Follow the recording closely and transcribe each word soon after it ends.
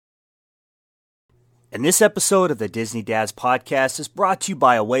And this episode of the Disney Dads Podcast is brought to you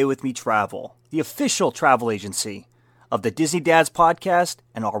by Away With Me Travel, the official travel agency of the Disney Dads Podcast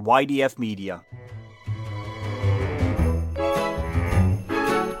and our YDF Media.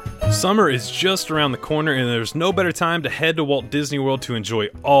 Summer is just around the corner, and there's no better time to head to Walt Disney World to enjoy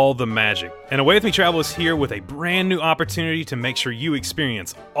all the magic. And Away With Me Travel is here with a brand new opportunity to make sure you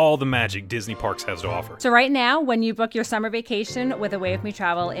experience all the magic Disney Parks has to offer. So right now, when you book your summer vacation with Away With Me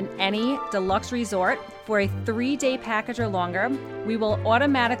Travel in any deluxe resort for a 3-day package or longer, we will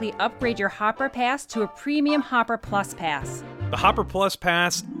automatically upgrade your Hopper Pass to a premium Hopper Plus Pass. The Hopper Plus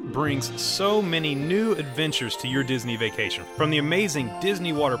Pass brings so many new adventures to your Disney vacation. From the amazing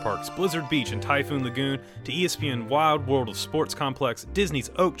Disney water parks, Blizzard Beach and Typhoon Lagoon, to ESPN Wild World of Sports Complex, Disney's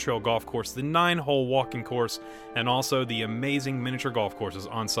Oak Trail Golf Course, the 9-hole walking course, and also the amazing miniature golf courses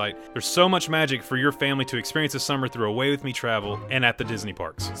on site. There's so much magic for your family to experience this summer through Away With Me Travel and at the Disney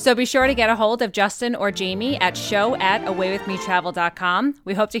parks. So be sure to get a hold of Justin or Jamie at show@awaywithmetravel.com.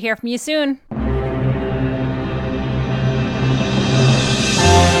 We hope to hear from you soon.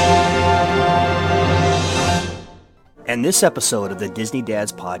 And this episode of the Disney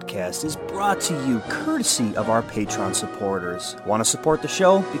Dads Podcast is brought to you courtesy of our Patreon supporters. Want to support the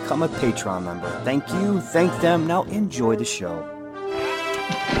show? Become a Patreon member. Thank you, thank them. Now enjoy the show.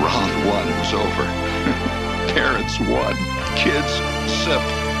 Round one was over. Parents won. Kids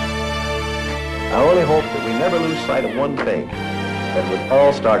sipped. I only hope that we never lose sight of one thing. That was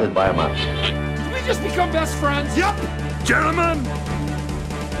all started by a mouse. Did we just become best friends? Yep! Gentlemen,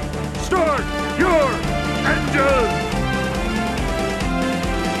 start your engine!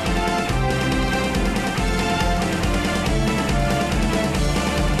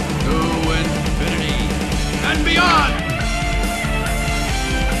 And beyond!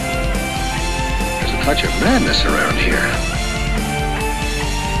 There's a touch of madness around here.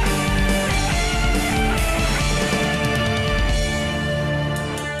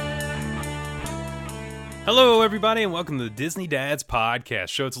 Hello, everybody, and welcome to the Disney Dads Podcast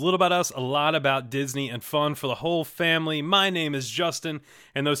show. It's a little about us, a lot about Disney, and fun for the whole family. My name is Justin,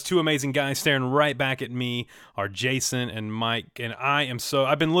 and those two amazing guys staring right back at me are Jason and Mike. And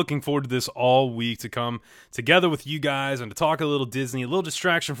I've been looking forward to this all week, to come together with you guys and to talk a little Disney, a little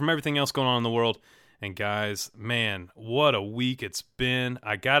distraction from everything else going on in the world. And guys, man, what a week it's been.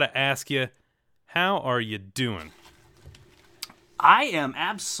 I gotta ask you, how are you doing? I am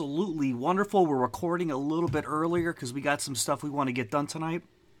absolutely wonderful. We're recording a little bit earlier because we got some stuff we want to get done tonight.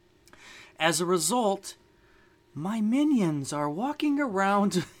 As a result, my minions are walking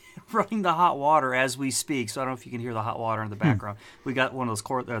around running the hot water as we speak. So I don't know if you can hear the hot water in the background. We got one of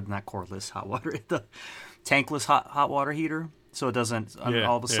those not cordless hot water, the tankless hot water heater. So it doesn't,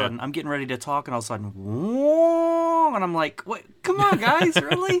 all of a sudden, I'm getting ready to talk, and all of a sudden, whoa, and I'm like, what? Come on, guys,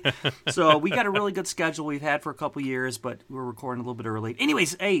 really? So we got a really good schedule we've had for a couple years, but we're recording a little bit early.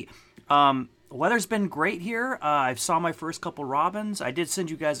 Anyways, hey, weather's been great here. I saw my first couple robins. I did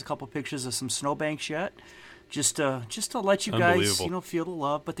send you guys a couple pictures of some snowbanks yet, just to let you guys, feel the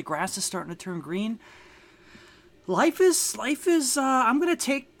love. But the grass is starting to turn green. Life is. I'm gonna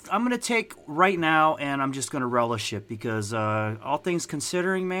take right now, and I'm just gonna relish it because all things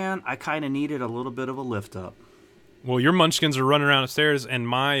considering, man, I kind of needed a little bit of a lift up. Well, your munchkins are running around upstairs, and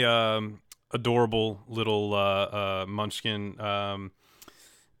my adorable little munchkin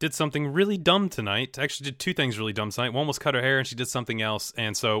did something really dumb tonight. Actually, did two things really dumb tonight. One was cut her hair, and she did something else,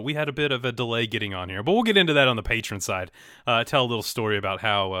 and so we had a bit of a delay getting on here. But we'll get into that on the patron side. Tell a little story about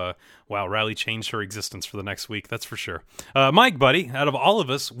how, Riley changed her existence for the next week, that's for sure. Mike, buddy, out of all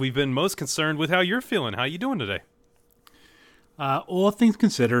of us, we've been most concerned with how you're feeling. How you doing today? All things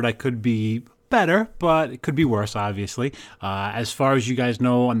considered, I could be better, but it could be worse, obviously. As far as you guys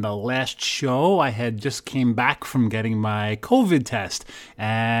know, on the last show, I had just came back from getting my COVID test,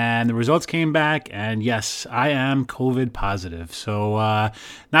 and the results came back, and yes, I am COVID positive. So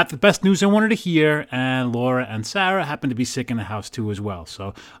not the best news I wanted to hear, and Laura and Sarah happen to be sick in the house too as well.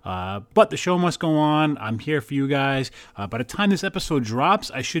 So, but the show must go on. I'm here for you guys. By the time this episode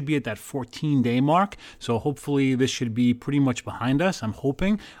drops, I should be at that 14-day mark, so hopefully this should be pretty much behind us. I'm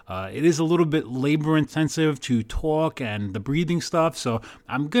hoping. It is a little bit labor intensive to talk and the breathing stuff, so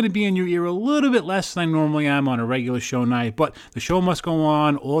I'm going to be in your ear a little bit less than I normally am on a regular show night, but the show must go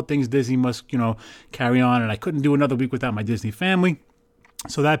on. All things Disney must, carry on, and I couldn't do another week without my Disney family.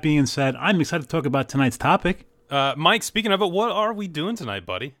 So that being said, I'm excited to talk about tonight's topic. Mike, speaking of it, what are we doing tonight,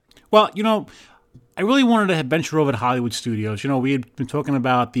 buddy? Well, I really wanted to venture over to Hollywood Studios. We had been talking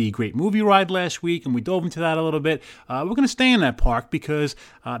about the Great Movie Ride last week, and we dove into that a little bit. We're going to stay in that park because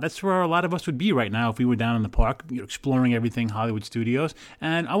that's where a lot of us would be right now if we were down in the park, exploring everything Hollywood Studios.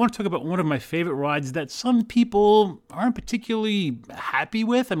 And I want to talk about one of my favorite rides that some people aren't particularly happy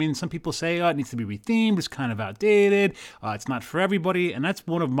with. I mean, some people say, it needs to be rethemed, it's kind of outdated, it's not for everybody, and that's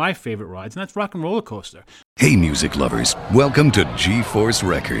one of my favorite rides, and that's Rock and Roller Coaster. Hey, music lovers, welcome to G-Force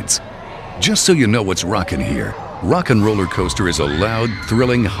Records. Just so you know what's rockin' here, Rock and Roller Coaster is a loud,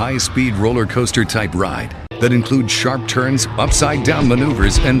 thrilling, high-speed roller coaster type ride that includes sharp turns, upside-down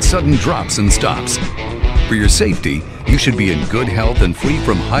maneuvers, and sudden drops and stops. For your safety, you should be in good health and free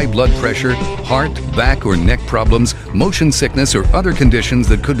from high blood pressure, heart, back, or neck problems, motion sickness, or other conditions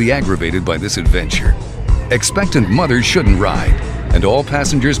that could be aggravated by this adventure. Expectant mothers shouldn't ride, and all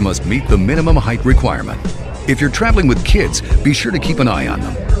passengers must meet the minimum height requirement. If you're traveling with kids, be sure to keep an eye on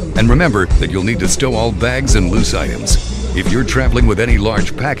them. And remember that you'll need to stow all bags and loose items. If you're traveling with any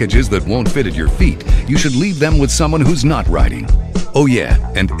large packages that won't fit at your feet, you should leave them with someone who's not riding. Oh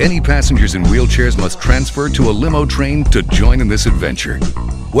yeah, and any passengers in wheelchairs must transfer to a limo train to join in this adventure.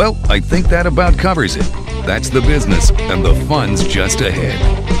 Well, I think that about covers it. That's the business, and the fun's just ahead.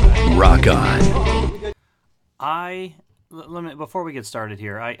 Rock on. Before we get started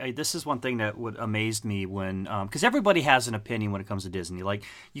here, this is one thing that would amaze me when, because everybody has an opinion when it comes to Disney. Like,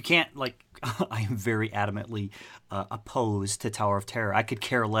 you can't, I am very adamantly opposed to Tower of Terror. I could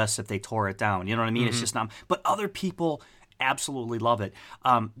care less if they tore it down. You know what I mean? It's just not. But other people absolutely love it.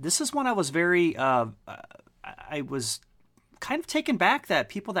 This is one I was I was kind of taken back that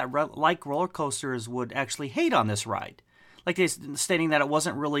people that like roller coasters would actually hate on this ride. Like they stating that it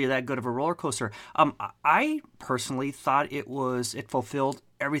wasn't really that good of a roller coaster. I personally thought it fulfilled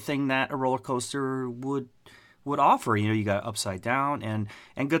everything that a roller coaster would offer. You got upside down and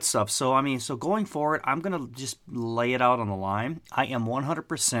good stuff. So so going forward, I'm gonna just lay it out on the line. I am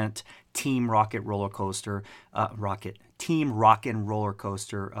 100% Team Rocket Roller Coaster, Team Rockin' Roller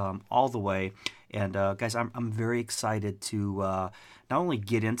Coaster, all the way. And guys, I'm very excited to not only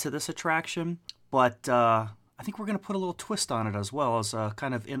get into this attraction, but I think we're going to put a little twist on it as well, as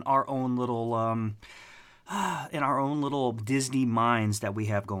kind of in our own little Disney minds that we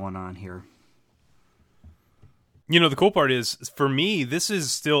have going on here. The cool part is, for me, this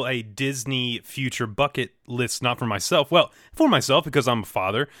is still a Disney future bucket list, not for myself. Well, for myself, because I'm a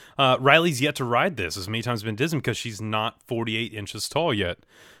father. Riley's yet to ride this as many times as been Disney because she's not 48 inches tall yet.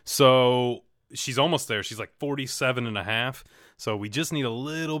 So she's almost there. She's like 47 and a half. So we just need a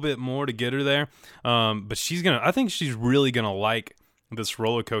little bit more to get her there. But I think she's really going to like this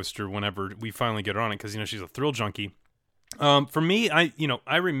roller coaster whenever we finally get her on it, because, she's a thrill junkie. For me,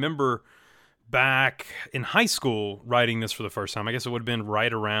 I remember back in high school riding this for the first time. I guess it would have been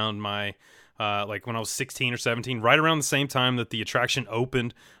right around my, when I was 16 or 17, right around the same time that the attraction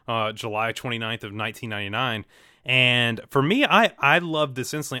opened, July 29th of 1999. And for me, I loved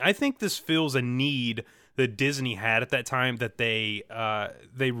this instantly. I think this fills a need that Disney had at that time that they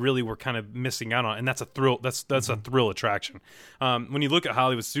really were kind of missing out on, and that's a thrill. That's a thrill attraction. When you look at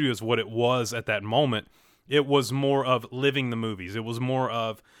Hollywood Studios, what it was at that moment, it was more of living the movies. It was more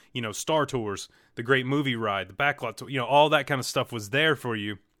of Star Tours, the Great Movie Ride, the Backlot Tour, all that kind of stuff was there for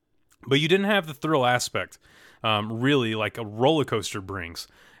you, but you didn't have the thrill aspect, really, like a roller coaster brings.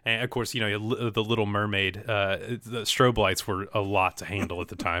 And, of course, the Little Mermaid, the strobe lights were a lot to handle at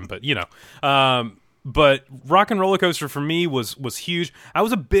the time. But, but Rock and Roller Coaster for me was huge. I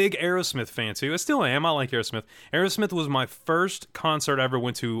was a big Aerosmith fan, too. I still am. I like Aerosmith. Aerosmith was my first concert I ever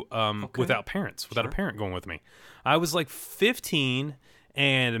went to without a parent going with me. I was like 15,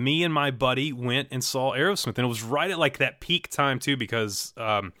 and me and my buddy went and saw Aerosmith. And it was right at like that peak time, too, because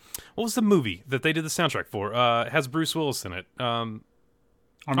what was the movie that they did the soundtrack for? It has Bruce Willis in it.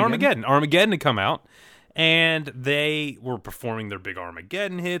 Armageddon had come out, and they were performing their big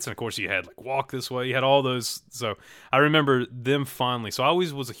Armageddon hits, and of course you had like Walk This Way, you had all those, so I remember them fondly. So I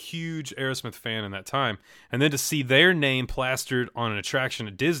always was a huge Aerosmith fan in that time, and then to see their name plastered on an attraction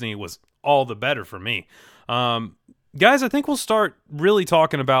at Disney was all the better for me. Guys, I think we'll start really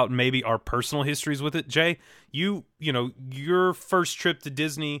talking about maybe our personal histories with it. Jay, your first trip to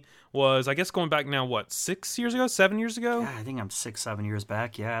Disney was, I guess, going back now, what, 7 years ago? Yeah, I think I'm 6-7 years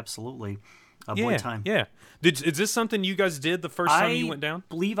back. Yeah, absolutely. Boy time. Yeah. Is this something you guys did the first time you went down?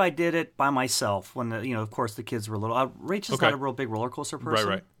 I believe I did it by myself when, of course, the kids were little. Rachel's not a real big roller coaster person.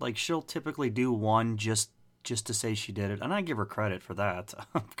 Right. Like, she'll typically do one just to say she did it, and I give her credit for that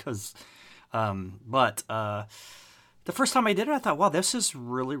because, the first time I did it, I thought, wow, this is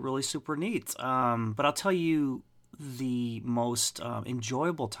really, really super neat. But I'll tell you, the most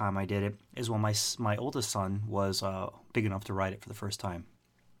enjoyable time I did it is when my oldest son was big enough to ride it for the first time.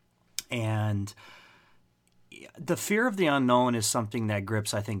 And the fear of the unknown is something that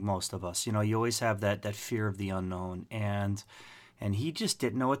grips, I think, most of us. You know, you always have that fear of the unknown. And he just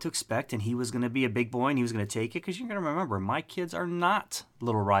didn't know what to expect, and he was going to be a big boy, and he was going to take it, because you're going to remember, my kids are not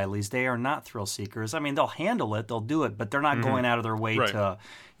little Rileys. They are not thrill seekers. I mean, they'll handle it, they'll do it, but they're not going out of their way to,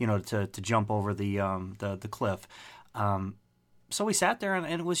 you know, to jump over the cliff. So we sat there,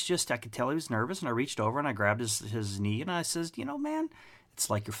 and it was just, I could tell he was nervous, and I reached over, and I grabbed his knee, and I says, you know, man, it's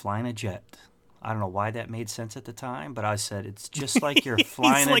like you're flying a jet. I don't know why that made sense at the time, but I said, it's just like you're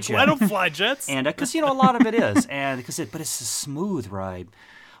flying a jet. I don't fly jets. And because, you know, a lot of it is. But it's a smooth ride.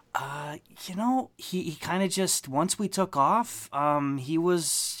 You know, he kind of just, once we took off, he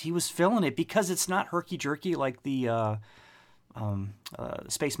was feeling it, because it's not herky-jerky like the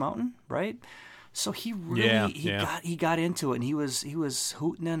Space Mountain, right? So he really, he got into it, and he was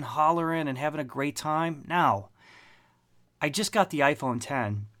hooting and hollering and having a great time. Now, I just got the iPhone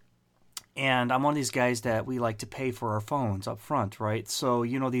 10. And I'm one of these guys that we like to pay for our phones up front, right? So,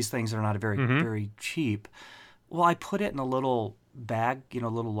 you know, these things are not very cheap. Well, I put it in a little bag, you know,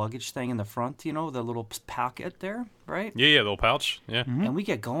 little luggage thing in the front, you know, the little pocket there, right? Yeah, the little pouch, yeah. And we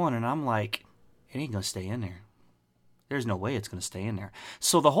get going, and I'm like, it ain't going to stay in there. There's no way it's going to stay in there.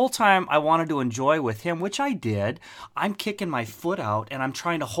 So the whole time I wanted to enjoy with him, which I did, I'm kicking my foot out, and I'm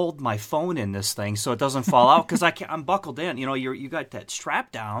trying to hold my phone in this thing so it doesn't fall out, because I'm buckled in. You know, you got that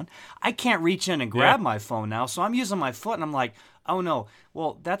strap down. I can't reach in and grab my phone now, so I'm using my foot, and I'm like, oh no.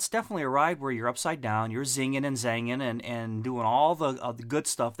 Well, that's definitely a ride where you're upside down, you're zinging and zanging and doing all the good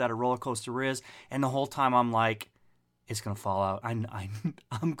stuff that a roller coaster is, and the whole time I'm like, it's going to fall out.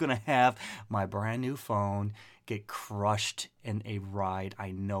 I'm going to have my brand new phone get crushed in a ride.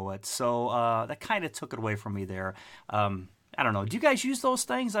 I know it. So that kind of took it away from me there. I don't know. Do you guys use those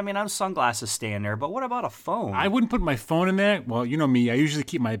things? I mean, I have sunglasses staying there, but what about a phone? I wouldn't put my phone in there. Well, you know me. I usually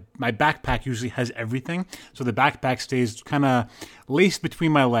keep my backpack usually has everything. So the backpack stays kind of laced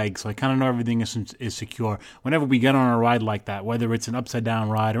between my legs. So I kind of know everything is secure. Whenever we get on a ride like that, whether it's an upside-down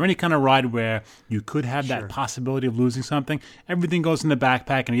ride or any kind of ride where you could have that possibility of losing something, everything goes in the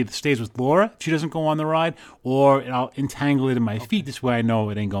backpack and it either stays with Laura if she doesn't go on the ride, or I'll entangle it in my feet. This way I know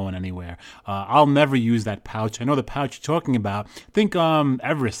it ain't going anywhere. I'll never use that pouch. I know the pouch you're talking about. I think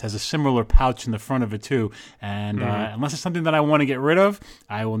Everest has a similar pouch in the front of it too, and unless it's something that I want to get rid of,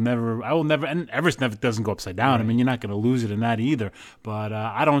 I will never. And Everest never doesn't go upside down. I mean, you're not going to lose it in that either. But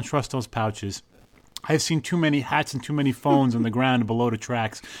I don't trust those pouches. I've seen too many hats and too many phones on the ground below the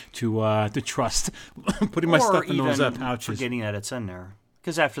tracks to trust putting my stuff in those pouches. Forgetting that it's in there,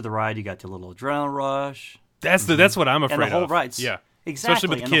 because after the ride you got the little adrenaline rush. That's what I'm afraid of. And the whole ride, exactly. Especially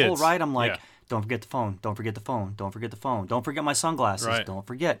with the kids. The whole ride, I'm like, don't forget the phone. Don't forget the phone. Don't forget the phone. Don't forget my sunglasses. Right. Don't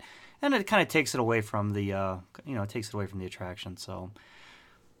forget. And it kind of takes it away from the, attraction. So.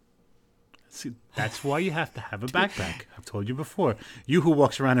 See, that's why you have to have a backpack. I've told you before. You who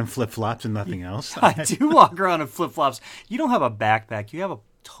walks around in flip-flops and nothing else. I do walk around in flip-flops. You don't have a backpack. You have a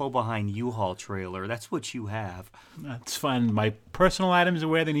tow-behind U-Haul trailer. That's what you have. That's fine. My personal items are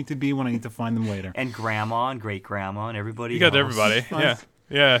where they need to be when I need to find them later. And grandma and great-grandma and everybody else. You got everybody, yeah.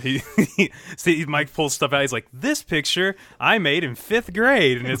 Yeah, see, Mike pulls stuff out. He's like, this picture I made in 5th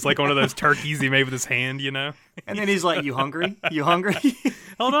grade. And it's like one of those turkeys he made with his hand, you know? And then he's like, you hungry? You hungry?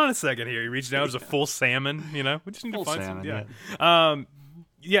 Hold on a second here. He reached down. There's a full salmon, you know? We just need to find salmon, some.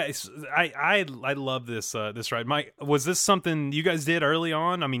 Yeah. I love this this ride. Mike, was this something you guys did early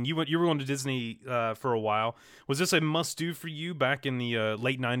on? I mean, you were going to Disney for a while. Was this a must-do for you back in the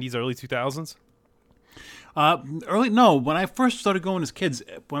late 90s, early 2000s? No. When I first started going as kids,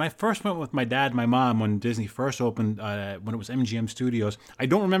 when I first went with my dad and my mom when Disney first opened, when it was MGM Studios, I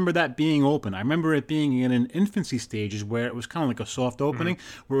don't remember that being open. I remember it being in an infancy stages where it was kind of like a soft opening,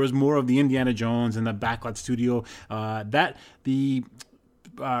 where it was more of the Indiana Jones and the Backlot Studio.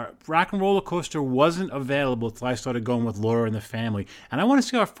 Rock and Roller Coaster wasn't available until I started going with Laura and the family. And I want to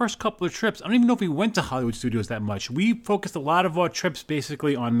say our first couple of trips, I don't even know if we went to Hollywood Studios that much. We focused a lot of our trips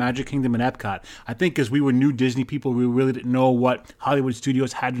basically on Magic Kingdom and Epcot. I think because we were new Disney people, we really didn't know what Hollywood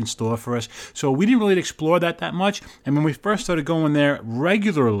Studios had in store for us. So we didn't really explore that much. And when we first started going there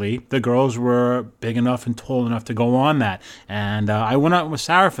regularly, the girls were big enough and tall enough to go on that. And I went out with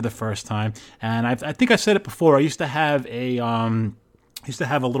Sarah for the first time. And I think I said it before. I used to have used to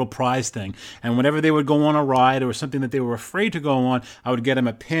have a little prize thing, and whenever they would go on a ride or something that they were afraid to go on, I would get them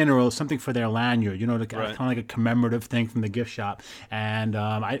a pin or something for their lanyard, kind of like a commemorative thing from the gift shop. And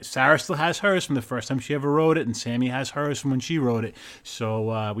Sarah still has hers from the first time she ever rode it, and Sammy has hers from when she rode it.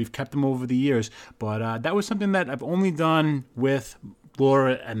 So we've kept them over the years. But that was something that I've only done with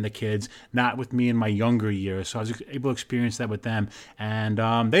Laura and the kids, not with me in my younger years. So I was able to experience that with them,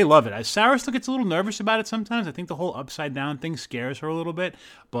 and they love it. Sarah still gets a little nervous about it sometimes. I think the whole upside down thing scares her a little bit.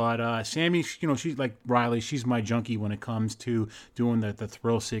 But Sammy, she's like Riley. She's my junkie when it comes to doing the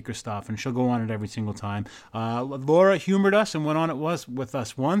thrill seeker stuff, and she'll go on it every single time. Laura humored us and went on it with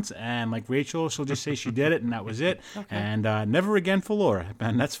us once, and like Rachel, she'll just say she did it, and that was it. Okay. And never again for Laura,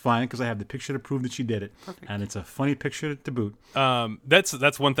 and that's fine because I have the picture to prove that she did it. Perfect. And it's a funny picture to boot.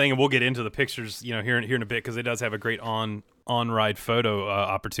 That's one thing, and we'll get into the pictures, here in a bit, because it does have a great on-ride photo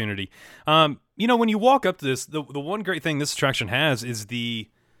opportunity. When you walk up to this, the one great thing this attraction has is the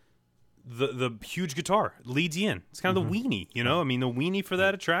huge guitar leads you in. It's kind of the weenie, the weenie for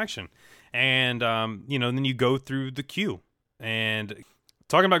that attraction. And then you go through the queue. And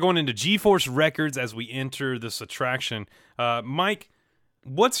talking about going into G-Force Records as we enter this attraction, Mike,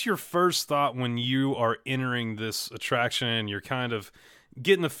 what's your first thought when you are entering this attraction? You're kind of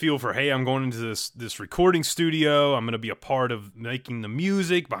getting the feel for, hey, I'm going into this recording studio. I'm going to be a part of making the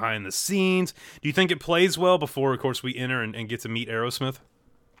music behind the scenes. Do you think it plays well before, of course, we enter and get to meet Aerosmith?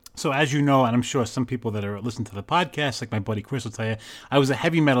 So as you know, and I'm sure some people that are listening to the podcast, like my buddy Chris will tell you, I was a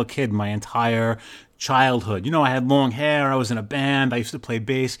heavy metal kid my entire childhood. I had long hair, I was in a band, I used to play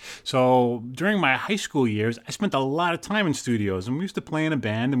bass. So during my high school years, I spent a lot of time in studios, and we used to play in a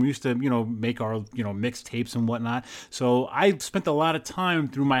band, and we used to, make our, mixtapes and whatnot. So I spent a lot of time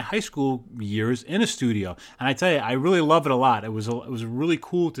through my high school years in a studio. And I tell you, I really love it a lot. It was really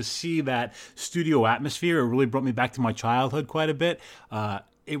cool to see that studio atmosphere. It really brought me back to my childhood quite a bit.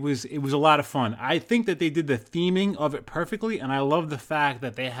 It was a lot of fun. I think that they did the theming of it perfectly, and I love the fact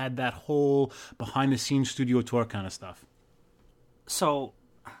that they had that whole behind-the-scenes studio tour kind of stuff. So,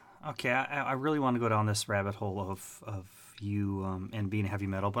 okay, I really want to go down this rabbit hole of you and being heavy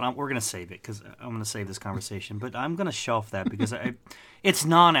metal, but we're going to save it because I'm going to save this conversation. But I'm going to shelf that because it's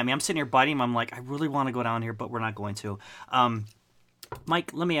gnawing at me. I'm sitting here biting. I'm like, I really want to go down here, but we're not going to.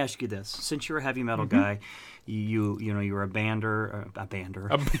 Mike, let me ask you this: since you're a heavy metal guy, you were a bander.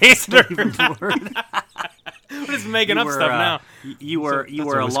 We're just making up stuff now. You were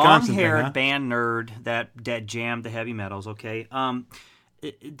a long-haired band nerd that jammed the heavy metals. Okay,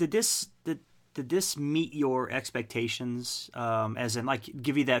 did this meet your expectations? As in, like,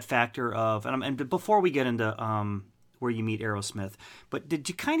 give you that factor of and before we get into where you meet Aerosmith, but did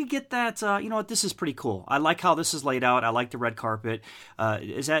you kind of get that, this is pretty cool. I like how this is laid out. I like the red carpet.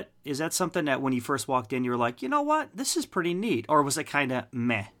 Is that something that when you first walked in, you were like, you know what, this is pretty neat? Or was it kind of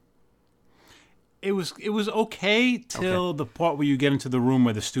meh? It was okay till the part where you get into the room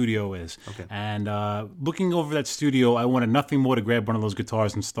where the studio is. Okay. And looking over that studio, I wanted nothing more to grab one of those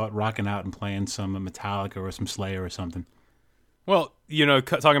guitars and start rocking out and playing some Metallica or some Slayer or something. Well,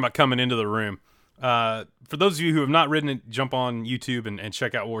 talking about coming into the room, for those of you who have not ridden it, jump on YouTube and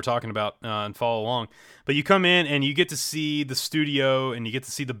check out what we're talking about and follow along. But you come in and you get to see the studio and you get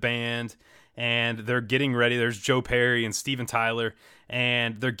to see the band, and they're getting ready. There's Joe Perry and Steven Tyler,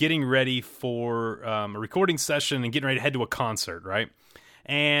 and they're getting ready for a recording session and getting ready to head to a concert, right?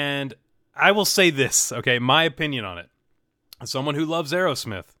 And I will say this, okay, my opinion on it. As someone who loves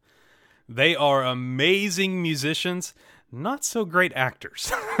Aerosmith, they are amazing musicians, not so great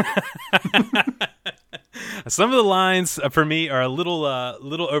actors. Some of the lines for me are a little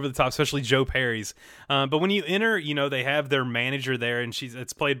over the top, especially Joe Perry's. But when you enter, they have their manager there, and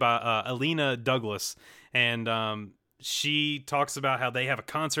it's played by Alina Douglas, and she talks about how they have a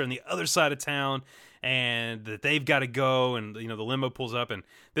concert on the other side of town, and that they've got to go, and the limo pulls up, and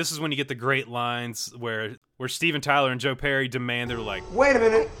this is when you get the great lines where Steven Tyler and Joe Perry demand. They're like, "Wait a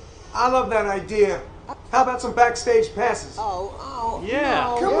minute, I love that idea. How about some backstage passes?" Yeah.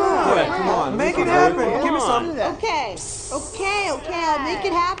 No, come on. Make it happen. Give me some. Okay, I'll make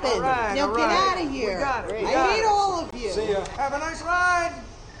it happen. All Now right. get out of here. I hate all of you. See ya. Have a nice ride.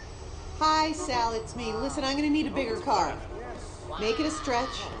 Hi, Sal, it's me. Listen, I'm going to need a bigger car. Make it a stretch.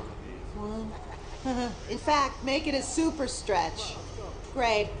 In fact, make it a super stretch.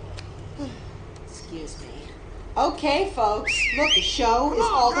 Great. Excuse me. Okay, folks. Look, the show is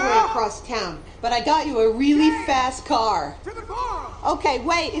all the way across town. But I got you a really fast car. To the car. Okay,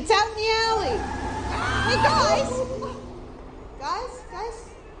 wait. It's out in the alley. Hey, guys.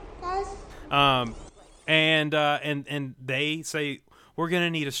 And they say, we're gonna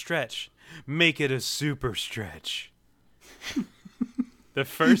need a stretch. Make it a super stretch. The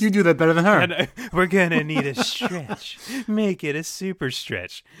first, you do that better than her. And, we're gonna need a stretch. Make it a super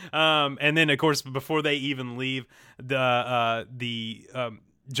stretch. And then of course before they even leave, Joe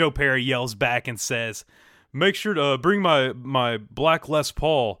Perry yells back and says, "Make sure to bring my black Les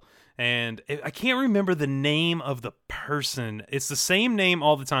Paul." And I can't remember the name of the person. It's the same name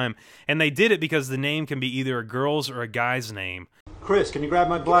all the time, and they did it because the name can be either a girl's or a guy's name. Chris, can you grab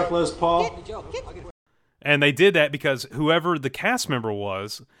my black Les Paul? And they did that because whoever the cast member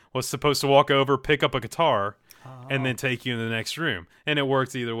was supposed to walk over, pick up a guitar, and then take you in the next room. And it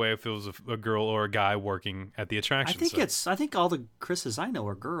worked either way if it was a girl or a guy working at the attraction. I think all the Chris's I know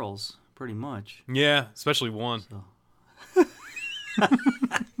are girls, pretty much. Yeah, especially one. So.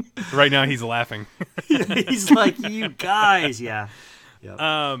 Right now he's laughing. He's like, you guys, yeah. Yep.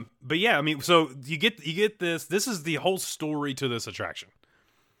 But yeah, I mean, so you get this. This is the whole story to this attraction.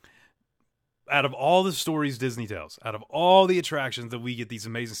 Out of all the stories Disney tells, out of all the attractions that we get these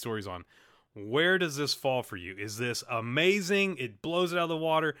amazing stories on, where does this fall for you? Is this amazing? It blows it out of the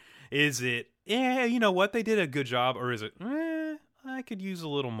water? Is it, you know what, they did a good job? Or is it, I could use a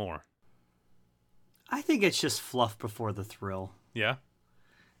little more? I think it's just fluff before the thrill. Yeah?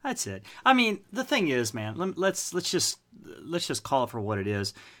 That's it. I mean, the thing is, man, let's just call it for what it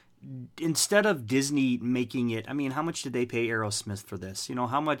is. Instead of Disney making it, I mean, how much did they pay Aerosmith for this? You know,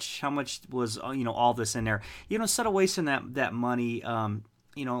 how much was, all this in there? Instead of wasting that money, and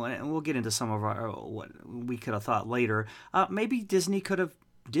we'll get into some of our what we could have thought later. Maybe Disney could have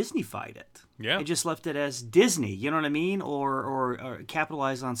Disneyfied it. Yeah. And just left it as Disney, you know what I mean? Or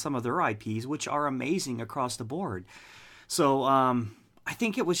capitalize on some of their IPs, which are amazing across the board. So, I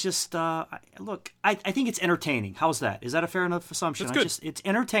think it was just, look, I think it's entertaining. How's that? Is that a fair enough assumption? That's good. It's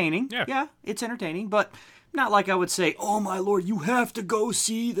entertaining. Yeah, it's entertaining, but not like I would say, oh my Lord, you have to go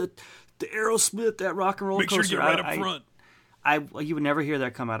see the Aerosmith, that rock and roll coaster. Make sure you get right up front. You would never hear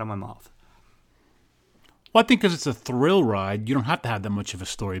that come out of my mouth. Well, I think because it's a thrill ride, you don't have to have that much of a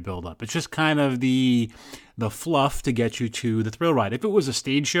story build-up. It's just kind of the fluff to get you to the thrill ride. If it was a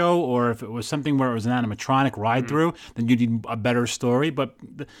stage show or if it was something where it was an animatronic ride-through, then you need a better story. But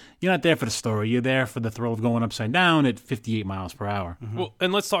you're not there for the story. You're there for the thrill of going upside down at 58 miles per hour. Mm-hmm. Well,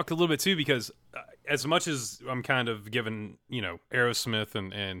 and let's talk a little bit, too, because as much as I'm kind of giving, Aerosmith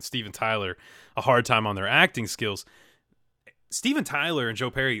and Steven Tyler a hard time on their acting skills, Steven Tyler and Joe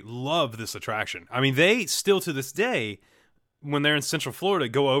Perry love this attraction. I mean, they still to this day, when they're in Central Florida,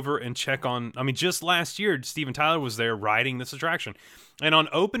 go over and check on. I mean, just last year, Steven Tyler was there riding this attraction. And on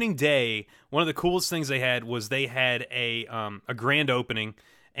opening day, one of the coolest things they had was they had a grand opening,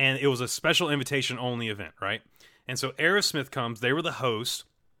 and it was a special invitation-only event, right? And so Aerosmith comes. They were the host,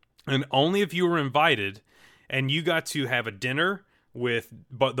 and only if you were invited, and you got to have a dinner with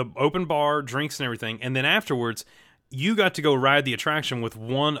the open bar, drinks and everything, and then afterwards, you got to go ride the attraction with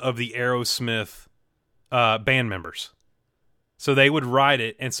one of the Aerosmith band members. So they would ride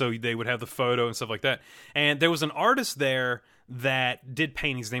it, and so they would have the photo and stuff like that. And there was an artist there that did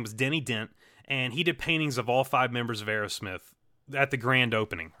paintings. His name was Denny Dent, and he did paintings of all 5 members of Aerosmith at the grand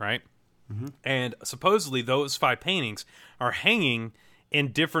opening, right? Mm-hmm. And supposedly those 5 paintings are hanging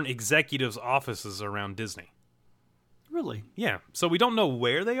in different executives' offices around Disney. Really? Yeah. So we don't know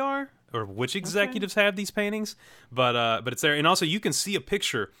where they are or which executives have these paintings, but it's there. And also you can see a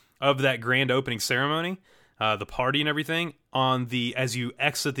picture of that grand opening ceremony, the party and everything as you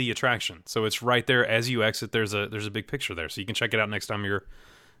exit the attraction. So it's right there as you exit. There's a big picture there, so you can check it out next time you're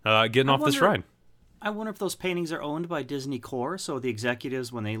getting off this ride. I wonder if those paintings are owned by Disney Core, so the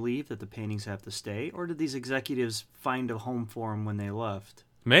executives, when they leave, that the paintings have to stay, or did these executives find a home for them when they left?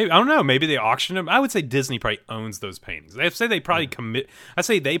 Maybe, I don't know. Maybe they auctioned them. I would say Disney probably owns those paintings. I say they probably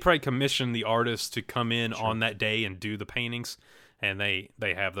commission the artists to come in on that day and do the paintings, and they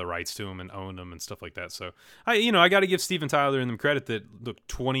have the rights to them and own them and stuff like that. So I got to give Steven Tyler and them credit that look,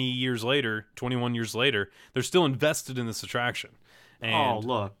 21 years later, they're still invested in this attraction. And,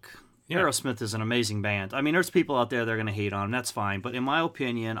 look. Yeah. Aerosmith is an amazing band. I mean, there's people out there that are going to hate on them. That's fine. But in my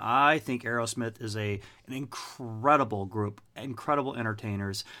opinion, I think Aerosmith is an incredible group, incredible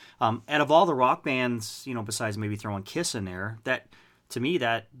entertainers. Out of all the rock bands, besides maybe throwing Kiss in there, to me,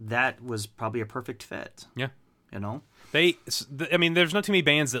 that was probably a perfect fit. Yeah. There's not too many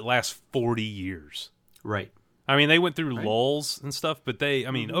bands that last 40 years. Right. I mean, they went through lulls and stuff, but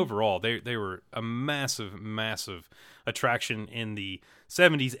overall, they were a massive, massive attraction in the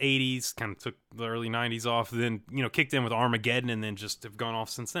 70s, 80s, kind of took the early 90s off, then, kicked in with Armageddon, and then just have gone off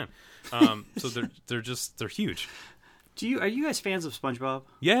since then. So they're huge. Are you guys fans of SpongeBob?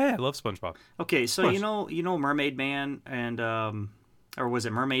 Yeah, I love SpongeBob. Okay, so you know Mermaid Man and or was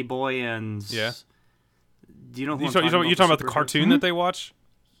it Mermaid Boy and yeah. Do you know who you're talking about the cartoon that they watch?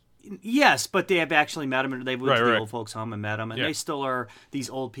 Yes, but they have actually met him, and they've went to the right. old folks' home and met him, and they still are these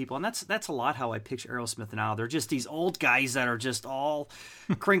old people, and that's a lot how I picture Aerosmith now. They're just these old guys that are just all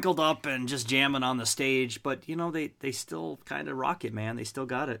crinkled up and just jamming on the stage, but they still kind of rock it, man. They still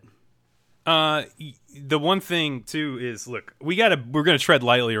got it. The one thing too is, look, we're going to tread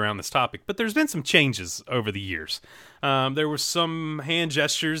lightly around this topic, but there's been some changes over the years. There were some hand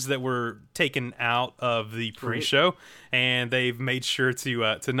gestures that were taken out of the pre-show, and they've made sure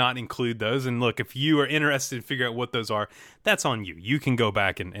to not include those. And look, if you are interested in figuring out what those are, that's on you. You can go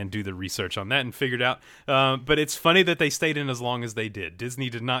back and do the research on that and figure it out. But it's funny that they stayed in as long as they did. Disney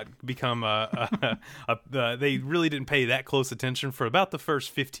did not become they really didn't pay that close attention for about the first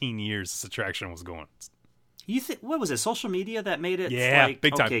 15 years this attraction was going. You think, what was it, social media that made it? Yeah, like,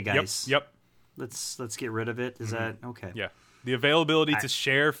 big time. Okay, guys. Yep. Let's get rid of it. Is that okay? Yeah. The availability to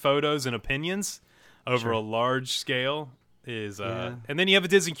share photos and opinions over Sure. a large scale is and then you have a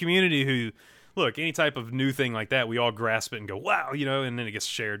Disney community who, look, any type of new thing like that, we all grasp it and go, wow, and then it gets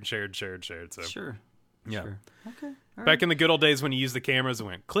shared. So Sure. yeah. Sure. Okay. All Back in the good old days when you used the cameras and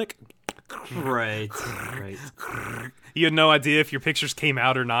went click. Right. You had no idea if your pictures came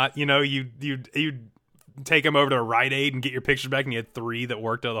out or not. You'd take them over to a Rite Aid and get your pictures back, and you had 3 that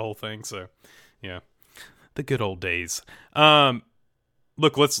worked out the whole thing. So, yeah, the good old days.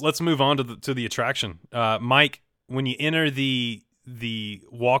 Look, let's move on to the attraction. Mike, when you enter the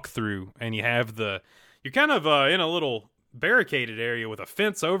walkthrough and you have you're kind of in a little barricaded area with a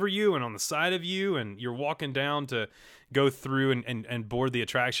fence over you and on the side of you, and you're walking down to go through and board the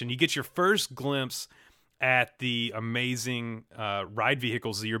attraction. You get your first glimpse at the amazing ride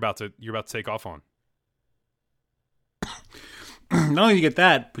vehicles that you're about to take off on. Not only do you get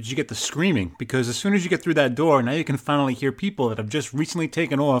that, but you get the screaming, because as soon as you get through that door, now you can finally hear people that have just recently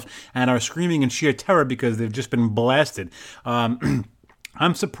taken off and are screaming in sheer terror because they've just been blasted.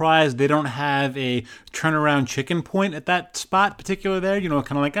 I'm surprised they don't have a turnaround chicken point at that spot particular there,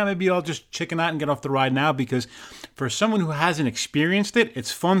 kind of like, maybe I'll just chicken out and get off the ride now, because for someone who hasn't experienced it,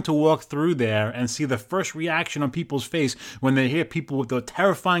 it's fun to walk through there and see the first reaction on people's face when they hear people with the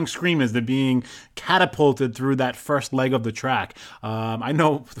terrifying scream as they're being catapulted through that first leg of the track. I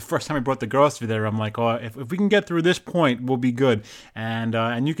know the first time I brought the girls through there, I'm like, oh, if we can get through this point, we'll be good.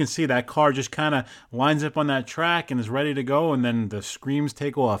 And you can see that car just kind of lines up on that track and is ready to go, and then the screams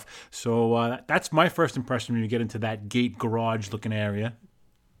take off. So that's my first impression when you get into that gate garage looking area.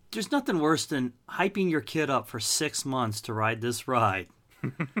 There's nothing worse than hyping your kid up for 6 months to ride this ride.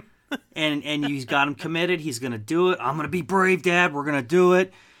 and you got him committed. He's going to do it. I'm going to be brave, Dad. We're going to do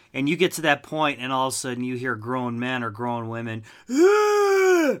it. And you get to that point, and all of a sudden you hear grown men or grown women,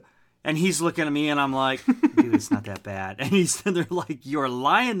 "Ah!" And he's looking at me, and I'm like, dude, it's not that bad. And they're like, you're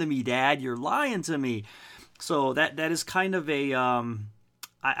lying to me, Dad. You're lying to me. So that is kind of a...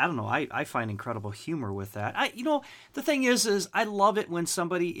 I don't know. I find incredible humor with that. The thing is I love it when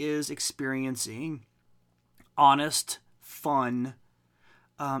somebody is experiencing honest, fun,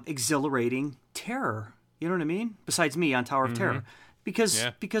 exhilarating terror. You know what I mean? Besides me on Tower of Terror, because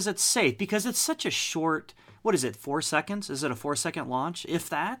it's safe. Because it's such a short. What is it? 4 seconds? Is it a 4-second launch? If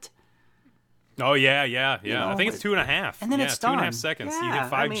that. Oh yeah. I think it's 2.5. And then it's done. 2.5 seconds. Yeah, you get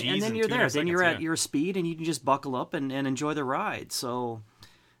 5 Gs, and then you're there. Then you're at your your speed, and you can just buckle up and enjoy the ride. So.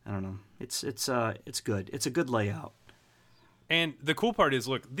 I don't know. It's good. It's a good layout. And the cool part is,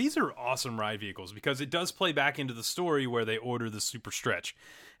 look, these are awesome ride vehicles because it does play back into the story where they order the Super Stretch.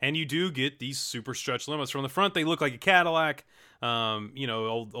 And you do get these Super Stretch limos. From the front, they look like a Cadillac, old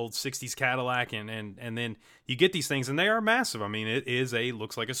 60s Cadillac, and then you get these things, and they are massive. I mean,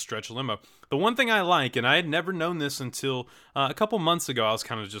 looks like a stretch limo. The one thing I like, and I had never known this until a couple months ago, I was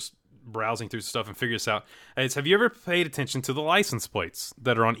kind of just browsing through stuff and figure this out, is have you ever paid attention to the license plates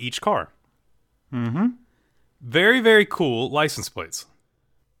that are on each car? Mm-hmm. Very, very cool license plates.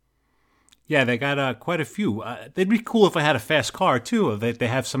 Yeah, they got quite a few. They'd be cool if I had a fast car, too. They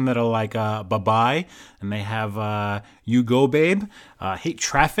have some that are like Bye-Bye, and they have You Go Babe, Hate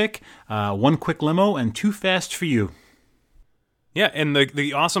Traffic, One Quick Limo, and Too Fast for You. Yeah, and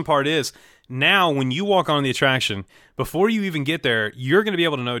the awesome part is, now when you walk on the attraction, before you even get there, you're going to be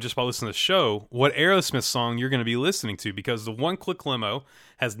able to know just by listening to the show what Aerosmith song you're going to be listening to, because the One Click Limo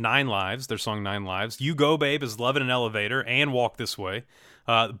has 9 lives, their song 9 Lives. You Go Babe is Love in an Elevator and Walk This Way.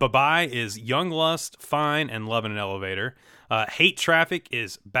 Bye-Bye is Young Lust, Fine, and Love in an Elevator. Hate Traffic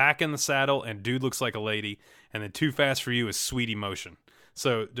is Back in the Saddle and Dude Looks Like a Lady. And then Too Fast for You is Sweet Emotion.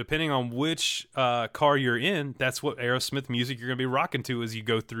 So depending on which car you're in, that's what Aerosmith music you're going to be rocking to as you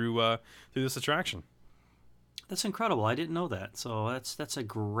go through this attraction. That's incredible. I didn't know that. So that's a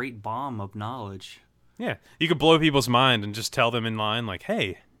great bomb of knowledge. Yeah, you could blow people's mind and just tell them in line, like,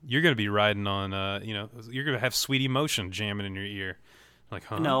 hey, you're going to be riding on, you're going to have Sweet Emotion jamming in your ear. Like,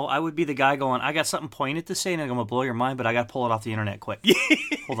 huh? No, I would be the guy going, I got something pointed to say, and I'm going to blow your mind, but I got to pull it off the internet quick.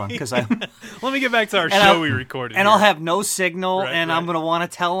 Hold on, because I... Let me get back to our show we recorded. And here. I'll have no signal, Right, and I'm going to want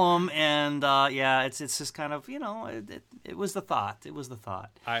to tell them, and it's just kind of, it was the thought. It was the thought.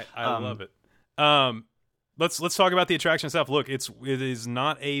 I love it. Let's talk about the attraction itself. Look, it is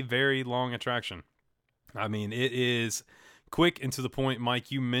not a very long attraction. I mean, it is quick and to the point.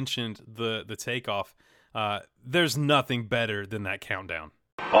 Mike, you mentioned the takeoff. There's nothing better than that countdown.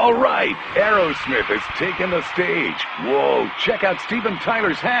 All right, Aerosmith has taken the stage. Whoa, check out Steven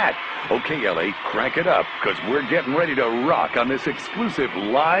Tyler's hat. Okay, LA, crank it up, because we're getting ready to rock on this exclusive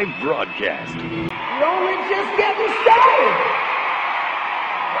live broadcast. We're only just getting started.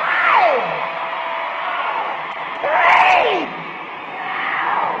 Wow! Hey!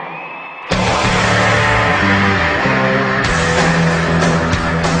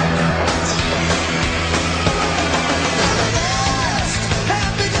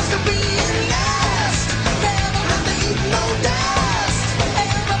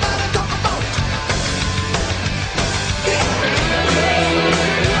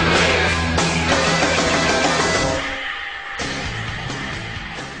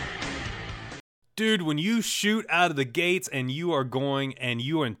 Dude, when you shoot out of the gates and you are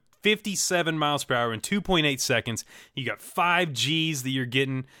in 57 miles per hour in 2.8 seconds, you got 5 Gs that you're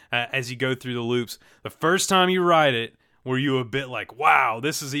getting as you go through the loops. The first time you ride it, were you a bit like, wow,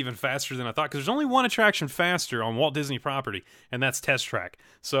 this is even faster than I thought? Because there's only one attraction faster on Walt Disney property, and that's Test Track.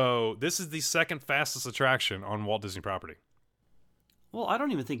 So this is the second fastest attraction on Walt Disney property. Well, I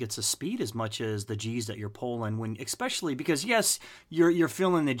don't even think it's the speed as much as the G's that you're pulling, especially because yes, you're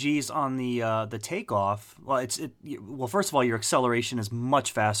feeling the G's on the takeoff. Well, first of all, your acceleration is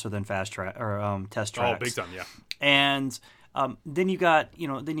much faster than Test Tracks. Oh, big time, yeah. And then you got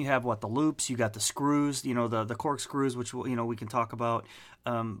then you have the loops, you got the screws, the corkscrews, which we can talk about.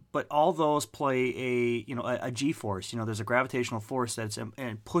 But all those play a G force. There's a gravitational force that's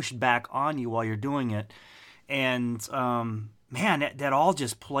pushed back on you while you're doing it, and man, that all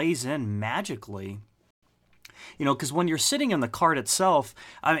just plays in magically. Because when you're sitting in the cart itself,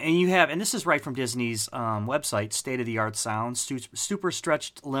 and this is right from Disney's website, state-of-the-art sound, super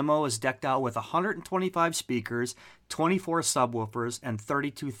stretched limo is decked out with 125 speakers, 24 subwoofers, and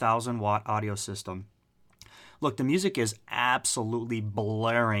 32,000-watt audio system. Look, the music is absolutely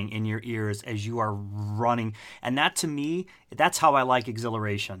blaring in your ears as you are running. And that, to me, that's how I like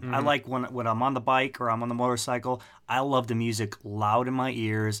exhilaration. Mm-hmm. I like when I'm on the bike or I'm on the motorcycle, I love the music loud in my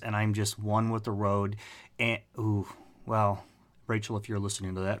ears, and I'm just one with the road. And, Rachel, if you're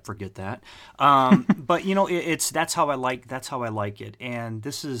listening to that, forget that. But, that's how I like it. And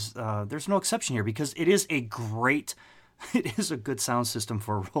this is, there's no exception here because it is a good sound system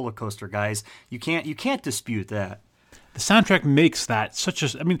for a roller coaster, guys. You can't dispute that. The soundtrack makes that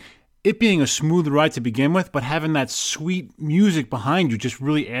it being a smooth ride to begin with, but having that sweet music behind you just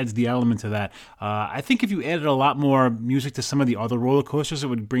really adds the element to that. I think if you added a lot more music to some of the other roller coasters, it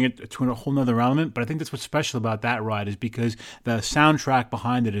would bring it to a whole nother element. But I think that's what's special about that ride is because the soundtrack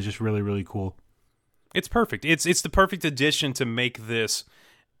behind it is just really, really cool. It's perfect. It's the perfect addition to make this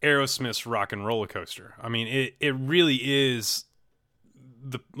Aerosmith's Rock and Roller Coaster. I mean, it really is,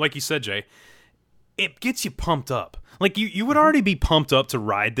 like you said, Jay, it gets you pumped up. Like, you would already be pumped up to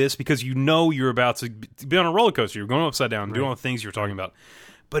ride this because you're about to be on a roller coaster. You're going upside down, doing all the things you're talking about.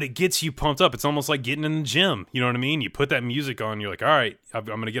 But it gets you pumped up. It's almost like getting in the gym. You know what I mean? You put that music on, you're like, all right, I'm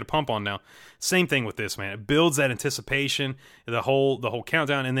going to get a pump on now. Same thing with this, man. It builds that anticipation, the whole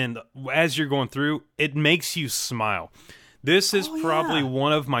countdown, and then as you're going through, it makes you smile. This is probably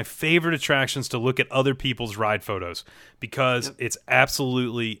one of my favorite attractions to look at other people's ride photos because it's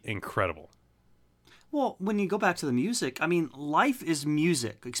absolutely incredible. Well, when you go back to the music, I mean, life is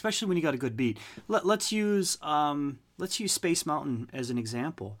music, especially when you got a good beat. Let's use Space Mountain as an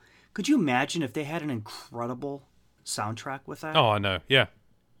example. Could you imagine if they had an incredible soundtrack with that? Oh, I know. Yeah.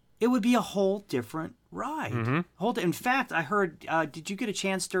 It would be a whole different ride. Mm-hmm. In fact, I heard, did you get a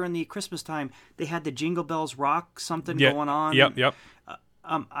chance during the Christmas time, they had the Jingle Bells Rock going on? Yep.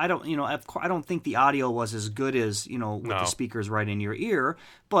 I don't think the audio was as good as, with the speakers right in your ear,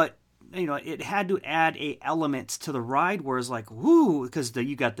 but it had to add a element to the ride where it's like, woo, because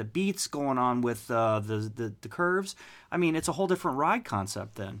you got the beats going on with the curves. I mean, it's a whole different ride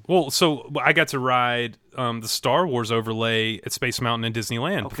concept then. Well, so I got to ride the Star Wars overlay at Space Mountain in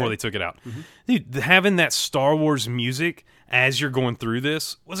Disneyland before they took it out. Mm-hmm. Dude, having that Star Wars music as you're going through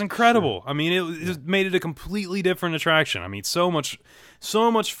this was incredible. I mean, it made it a completely different attraction. I mean, so much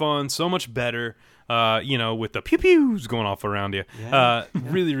fun, so much better. With the pew pews going off around you. Yeah.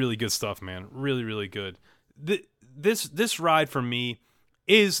 Really, really good stuff, man. Really, really good. This ride for me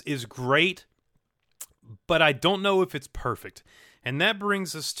is great, but I don't know if it's perfect. And that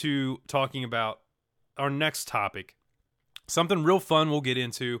brings us to talking about our next topic. Something real fun we'll get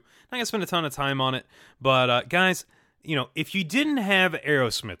into. Not going to spend a ton of time on it, but guys, if you didn't have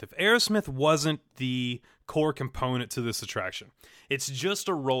Aerosmith, if Aerosmith wasn't the core component to this attraction, it's just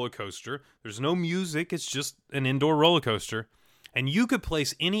a roller coaster. There's no music. It's just an indoor roller coaster. And you could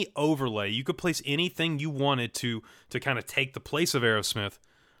place any overlay. You could place anything you wanted to kind of take the place of Aerosmith.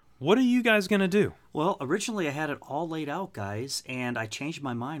 What are you guys going to do? Well, originally I had it all laid out, guys, and I changed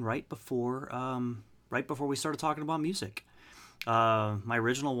my mind right before we started talking about music. My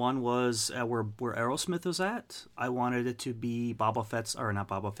original one was where Aerosmith was at. I wanted it to be Boba Fett's, or not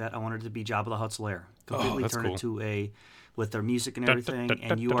Boba Fett. I wanted it to be Jabba the Hutt's lair. Completely turn it to with their music and everything.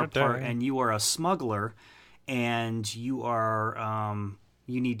 And you are a smuggler, and you are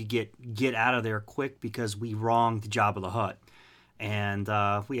you need to get out of there quick because we wronged Jabba the Hutt. And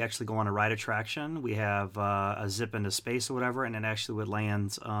we actually go on a ride attraction. We have a zip into space or whatever, and it actually would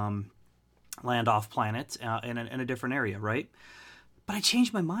land off planet in a different area, right? But I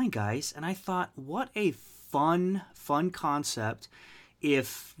changed my mind, guys, and I thought, what a fun concept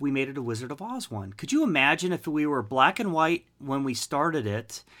if we made it a Wizard of Oz one. Could you imagine if we were black and white when we started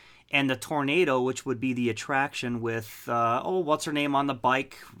it, and the tornado, which would be the attraction with, what's her name on the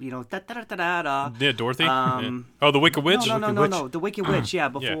bike? Da-da-da-da-da. Yeah, Dorothy? The Wicked Witch? No, the Wicked Witch,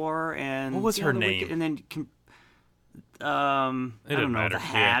 before. Yeah. And what was her name? And then... I don't know, the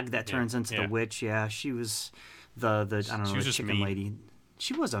hag that turns into the witch. Yeah, she was the chicken mean lady.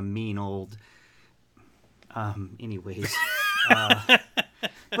 She was a mean old. Anyways,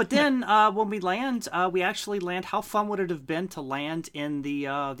 but then when we land, we actually land. How fun would it have been to land in the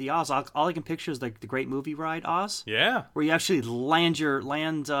Oz? All I can picture is like the great movie ride Oz. Yeah, where you actually land your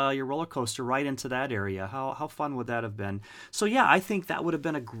roller coaster right into that area. How fun would that have been? So yeah, I think that would have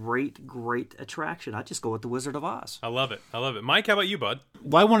been a great attraction. I'd just go with the Wizard of Oz. I love it. Mike, how about you, bud?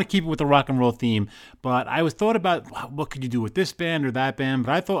 Well, I want to keep it with the rock and roll theme, but I was thought about what could you do with this band or that band,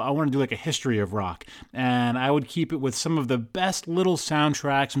 but I thought I want to do like a history of rock, and I would keep it with some of the best little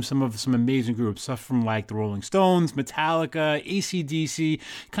soundtracks from some amazing groups, stuff from like the Rolling Stones, Metallica, AC/DC,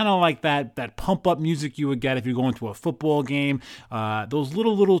 kind of like that pump up music you would get if you're going to a football game. Those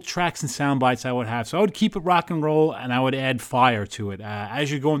little tracks and sound bites I would have. So I would keep it rock and roll, and I would add fire to it.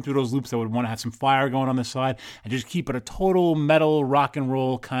 As you're going through those loops, I would want to have some fire going on the side, and just keep it a total metal rock and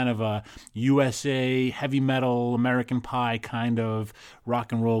roll kind of a USA heavy metal American Pie kind of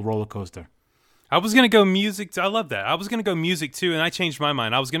rock and roll roller coaster. I was going to go music. I love that. I was going to go music too, and I changed my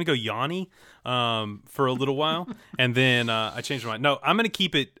mind. I was going to go Yanni for a little while, and then I changed my mind. No, I'm going to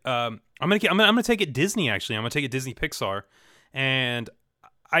keep it. I'm going to take it Disney. Actually, I'm going to take it Disney Pixar, and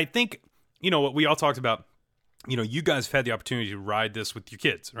I think what we all talked about. You guys have had the opportunity to ride this with your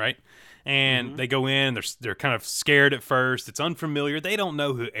kids, right? And they go in. They're kind of scared at first. It's unfamiliar. They don't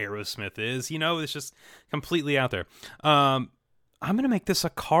know who Aerosmith is. It's just completely out there. I'm going to make this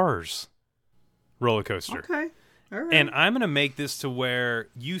a Cars roller coaster. Okay. All right. And I'm going to make this to where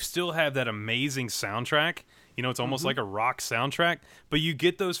you still have that amazing soundtrack. It's almost like a rock soundtrack, but you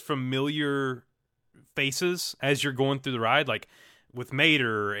get those familiar faces as you're going through the ride, like with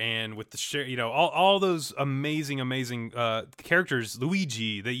Mater and with the all those amazing characters,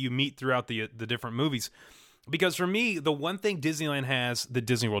 Luigi, that you meet throughout the different movies. Because for me, the one thing Disneyland has that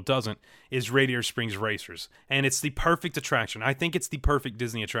Disney World doesn't is Radiator Springs Racers, and it's the perfect attraction. I think it's the perfect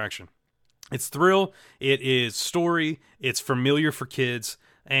Disney attraction. It's thrill, it is story, it's familiar for kids,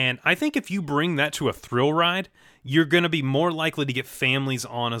 and I think if you bring that to a thrill ride, you're going to be more likely to get families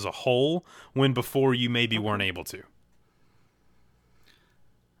on as a whole when before you maybe weren't able to.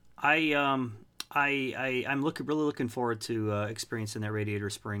 I'm really looking forward to experiencing that Radiator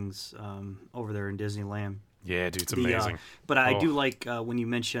Springs over there in Disneyland. Yeah, dude, it's amazing. But I do like when you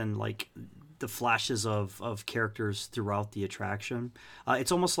mention like the flashes of characters throughout the attraction.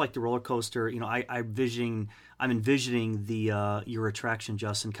 It's almost like the roller coaster. I'm envisioning the your attraction,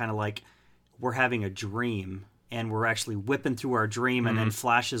 Justin, kind of like we're having a dream. And we're actually whipping through our dream, and then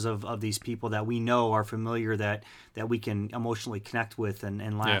flashes of these people that we know are familiar, that we can emotionally connect with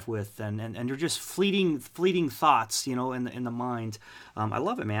and laugh with, and they're just fleeting thoughts, in the mind. I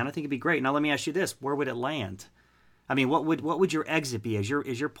love it, man. I think it'd be great. Now let me ask you this: where would it land? I mean, what would your exit be as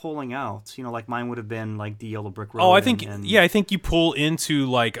you're pulling out? You know, like mine would have been like the yellow brick road. Oh, I think I think you pull into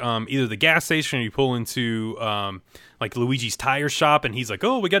like either the gas station or you pull into like Luigi's tire shop, and he's like,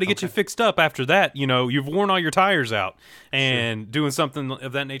 "Oh, we got to get you fixed up." After that, you know, you've worn all your tires out, and doing something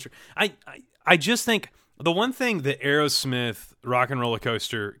of that nature. I just think the one thing that Aerosmith Rock and Roller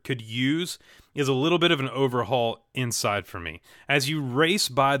Coaster could use is a little bit of an overhaul inside for me. As you race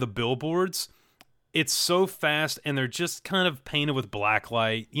by the billboards, it's so fast, and they're just kind of painted with black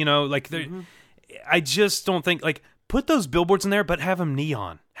light. You know, like I just don't think, like, put those billboards in there, but have them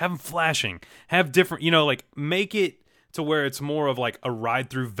neon, have them flashing, have different, you know, like make it to where it's more of like a ride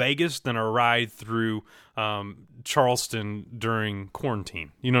through Vegas than a ride through Charleston during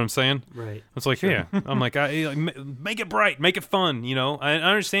quarantine. You know what I'm saying? Right. It's like, yeah, I'm like, make it bright, make it fun. You know, I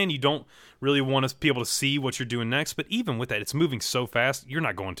understand you don't really want to be able to see what you're doing next, but even with that, it's moving so fast, you're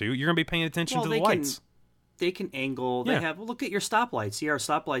not going to. You're going to be paying attention to the lights. They can angle. They have. Well, look at your stoplights. See, our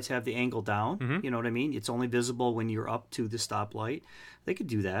stoplights have the angle down. You know what I mean? It's only visible when you're up to the stoplight. They could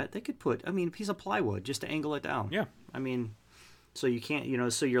do that. They could put, a piece of plywood just to angle it down. Yeah. I mean, so you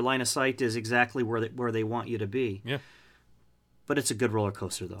can't, so your line of sight is exactly where they want you to be. Yeah. But it's a good roller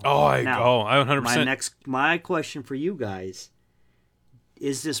coaster, though. I 100%. My question for you guys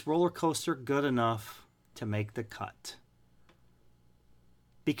is: this roller coaster good enough to make the cut?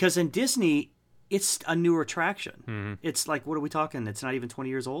 Because in Disney, it's a newer attraction. It's like, what are we talking? It's not even 20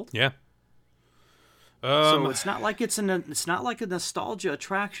 years old. Yeah. So it's not like it's not like a nostalgia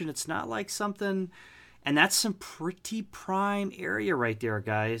attraction. It's not like something, and that's some pretty prime area right there,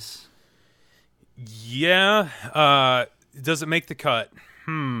 guys. Yeah. Does it make the cut?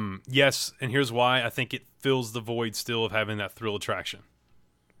 Yes, and here's why. I think it fills the void still of having that thrill attraction.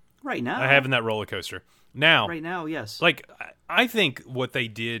 Right now. Having that roller coaster. Now. Right now, yes. Like, I think what they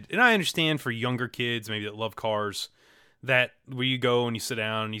did, and I understand for younger kids, maybe that love cars, that where you go and you sit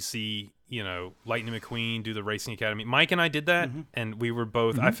down and you see, Lightning McQueen do the Racing Academy. Mike and I did that, and we were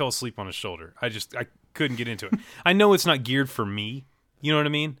both, I fell asleep on his shoulder. I couldn't get into it. I know it's not geared for me. You know what I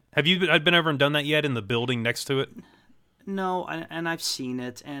mean? Have you been over and done that yet in the building next to it? No, and I've seen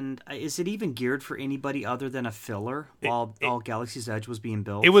it. And is it even geared for anybody other than a filler while Galaxy's Edge was being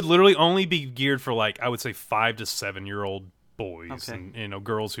built? It would literally only be geared for, like, I would say 5 to 7 year old boys and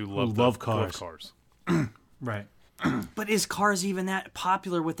girls who love cars. Right. But is Cars even that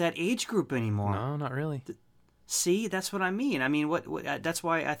popular with that age group anymore? No, not really. See, that's what I mean. I mean, what that's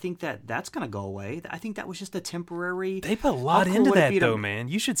why I think that's going to go away. I think that was just a temporary. They put a lot into that, though, man.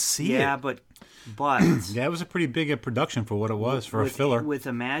 You should see it. Yeah, but yeah, it was a pretty big production for what it was for a filler. With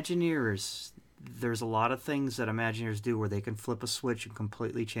Imagineers, there's a lot of things that Imagineers do where they can flip a switch and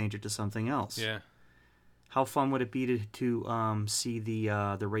completely change it to something else. Yeah. How fun would it be to see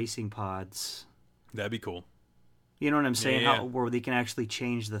the racing pods? That'd be cool. You know what I'm saying? Yeah. Where they can actually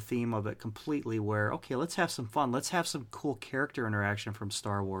change the theme of it completely. Where, okay, let's have some fun. Let's have some cool character interaction from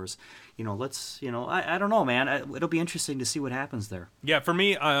Star Wars. I don't know, man. It'll be interesting to see what happens there. Yeah, for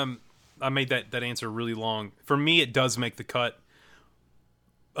me, I made that answer really long. For me, it does make the cut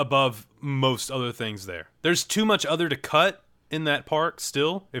above most other things there. There's too much other to cut in that park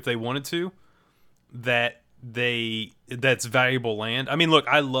still, if they wanted to, that's valuable land. I mean, look,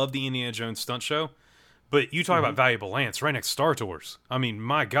 I love the Indiana Jones stunt show. But you talk about valuable land, it's right next to Star Tours. I mean,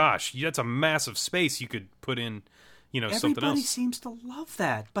 my gosh, that's a massive space you could put in, something else. Everybody seems to love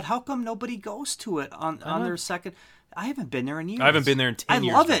that. But how come nobody goes to it on their second? I haven't been there in years. I haven't been there in 10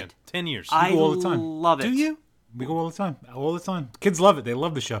 years. I love it. 10 years. I go all the time. Love it. Do you? We go all the time. All the time. Kids love it. They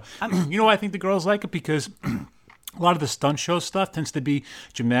love the show. You know why I think the girls like it? Because a lot of the stunt show stuff tends to be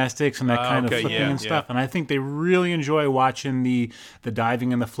gymnastics and that kind of flipping and stuff. And I think they really enjoy watching the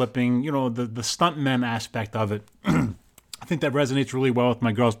diving and the flipping, the stuntmen aspect of it. I think that resonates really well with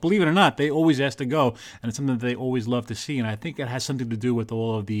my girls. Believe it or not, they always ask to go, and it's something that they always love to see. And I think it has something to do with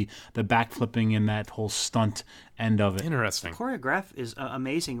all of the backflipping and that whole stunt end of it. Interesting. The choreograph is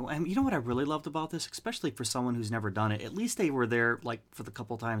amazing. And you know what I really loved about this, especially for someone who's never done it? At least they were there, like, for the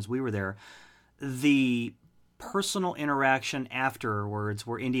couple times we were there. The personal interaction afterwards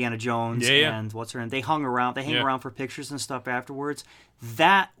where Indiana Jones and what's her name, they hang around for pictures and stuff afterwards.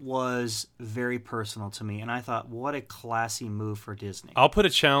 That was very personal to me, and I thought, what a classy move for Disney. I'll put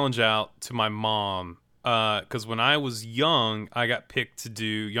a challenge out to my mom because when I was young, I got picked to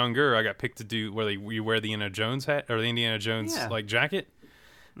do where you wear the Indiana Jones hat or the Indiana Jones like jacket,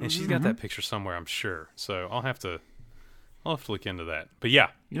 and she's got that picture somewhere, I'm sure. So I'll have to I'll have to look into that. But yeah.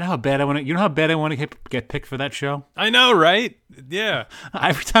 You know how bad I want to. You know how bad I want to get picked for that show. I know, right? Yeah.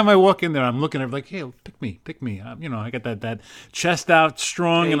 Every time I walk in there, I'm looking at it like, hey, pick me. I got that chest out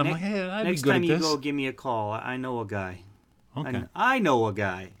strong, Hey, and I'm like, hey, I'd be next good time at you this. go, give me a call. I know a guy. Okay. I know a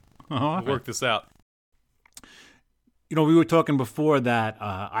guy. We'll work this out. We were talking before that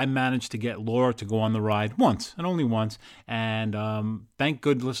I managed to get Laura to go on the ride once, and only once. And thank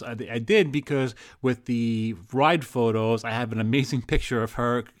goodness I did, because with the ride photos, I have an amazing picture of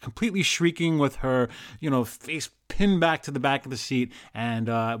her completely shrieking with her, face pinned back to the back of the seat. And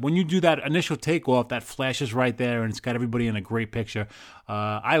when you do that initial takeoff, that flashes right there, and it's got everybody in a great picture.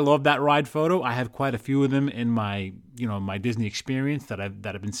 I love that ride photo. I have quite a few of them in my, my Disney experience that I've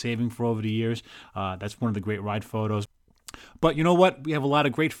been saving for over the years. That's one of the great ride photos. But you know what? We have a lot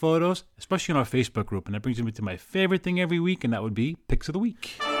of great photos, especially in our Facebook group. And that brings me to my favorite thing every week, and that would be Picks of the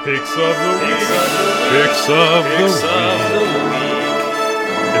Week. Picks of the Week. Picks of the Week.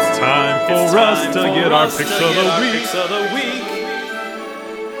 It's time for us to get our Picks of the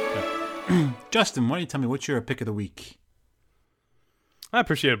Week. Justin, why don't you tell me what's your Pick of the Week? I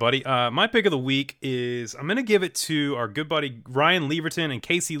appreciate it, buddy. My pick of the week is, I'm going to give it to our good buddy Ryan Leverton and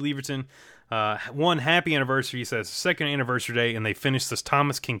Casey Leverton. One, happy anniversary. He says second anniversary day, and they finished this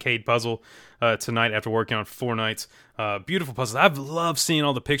Thomas Kincaid puzzle tonight after working on it for 4 nights. Beautiful puzzles. I've loved seeing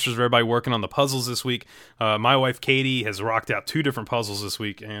all the pictures of everybody working on the puzzles this week. My wife Katie has rocked out 2 different puzzles this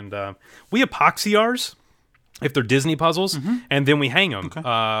week, and we epoxy ours if they're Disney puzzles, and then we hang them.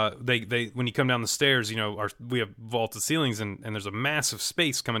 Okay. They when you come down the stairs, we have vaulted ceilings, and there's a massive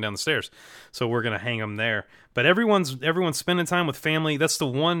space coming down the stairs, so we're gonna hang them there. But everyone's spending time with family. That's the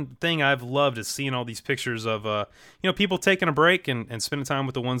one thing I've loved, is seeing all these pictures of people taking a break and spending time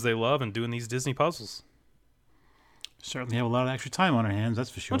with the ones they love and doing these Disney puzzles. Certainly have a lot of extra time on our hands,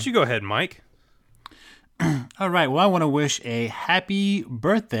 that's for sure. Why don't you go ahead, Mike? All right, well, I want to wish a happy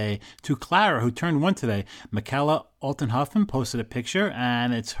birthday to Clara, who turned 1 today. Michaela Alton-Huffman posted a picture,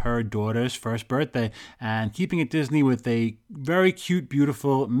 and it's her daughter's first birthday, and keeping it Disney with a very cute,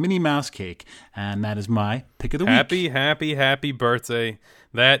 beautiful Minnie Mouse cake, and that is my pick of the week. Happy birthday.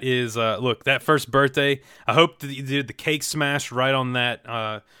 That is, look, that first birthday, I hope that you did the cake smash right on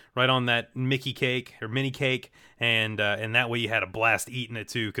that Mickey cake, or mini cake, and that way you had a blast eating it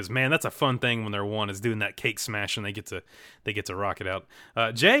too, because man, that's a fun thing when they're 1, is doing that cake smash, and they get to rock it out.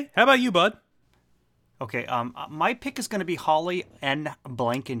 Jay, how about you, bud? Okay, my pick is going to be Holly N.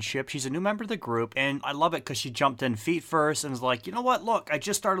 Blankenship. She's a new member of the group, and I love it because she jumped in feet first and was like, you know what, look, I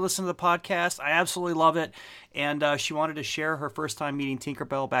just started listening to the podcast. I absolutely love it. And she wanted to share her first time meeting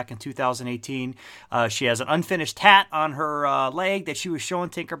Tinkerbell back in 2018. She has an unfinished tat on her leg that she was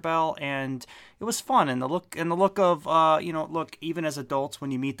showing Tinkerbell, and it was fun. And the look of, look, even as adults, when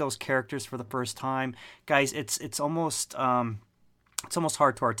you meet those characters for the first time, guys, it's almost... It's almost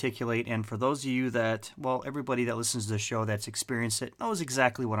hard to articulate, and for those of you that, well, everybody that listens to the show that's experienced it knows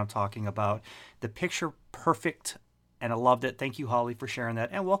exactly what I'm talking about. The picture perfect, and I loved it. Thank you, Holly, for sharing that,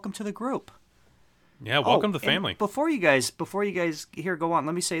 and welcome to the group. Yeah, welcome to the family. Before you guys here go on,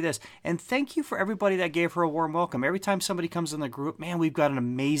 let me say this. And thank you for everybody that gave her a warm welcome. Every time somebody comes in the group, man, we've got an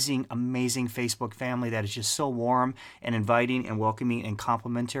amazing, amazing Facebook family that is just so warm and inviting and welcoming and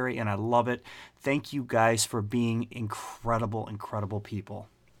complimentary, and I love it. Thank you guys for being incredible, incredible people.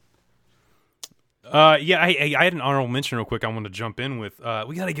 I had an honorable mention real quick I wanted to jump in with.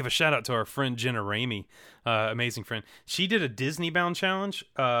 We got to give a shout out to our friend Jenna Ramey, amazing friend. She did a Disney Bound challenge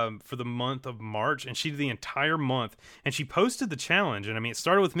for the month of March, and she did the entire month, and she posted the challenge, and I mean, it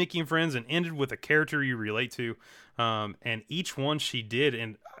started with Mickey and Friends and ended with a character you relate to, and each one she did,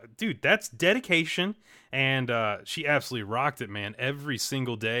 and dude, that's dedication, and she absolutely rocked it, man. Every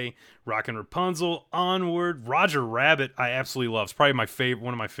single day, rocking Rapunzel, Onward, Roger Rabbit, I absolutely love. It's probably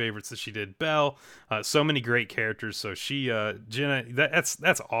one of my favorites that she did. Belle, so many great characters. So she, Jenna,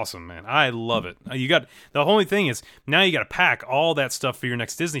 that's awesome, man. I love it. The only thing is now you got to pack all that stuff for your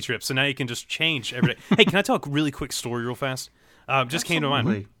next Disney trip. So now you can just change every day. Hey, can I tell a really quick story real fast? Just came to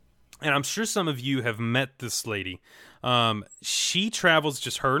mind. And I'm sure some of you have met this lady. She travels,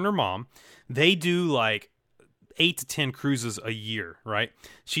 just her and her mom. They do like 8 to 10 cruises a year, right?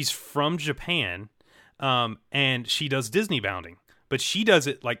 She's from Japan, and she does Disney bounding, but she does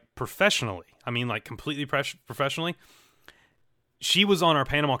it like professionally. I mean, like completely professionally. She was on our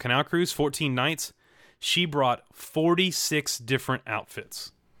Panama Canal cruise, 14 nights. She brought 46 different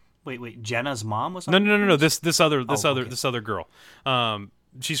outfits. Wait, Jenna's mom was on? No. This other girl.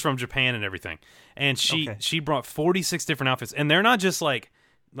 She's from Japan and everything, and she brought 46 different outfits, and they're not just like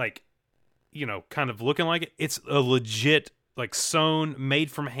kind of looking like it. It's a legit, like, sewn, made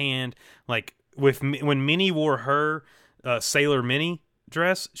from hand. Like when Minnie wore her Sailor Minnie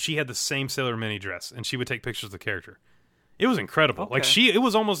dress, she had the same Sailor Minnie dress, and she would take pictures of the character. It was incredible. Okay. Like it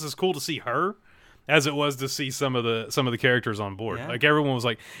was almost as cool to see her as it was to see some of the characters on board. Yeah. Like everyone was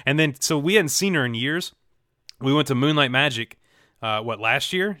like, and then so we hadn't seen her in years. We went to Moonlight Magic,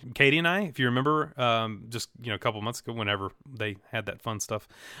 last year? Katie and I, if you remember, just a couple months ago, whenever they had that fun stuff,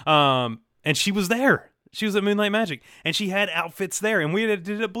 and she was there. She was at Moonlight Magic, and she had outfits there, and we did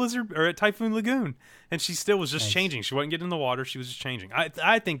it at Blizzard or at Typhoon Lagoon, and she still was just changing. She wasn't getting in the water; she was just changing.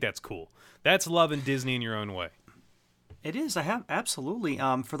 I think that's cool. That's loving Disney in your own way. It is. I have absolutely.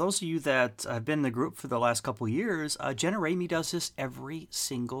 For those of you that have been in the group for the last couple of years, Jenna Ramey does this every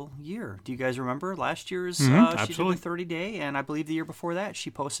single year. Do you guys remember last year's? She did the 30-day, and I believe the year before that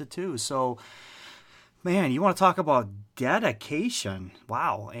she posted too. So, man, you want to talk about dedication?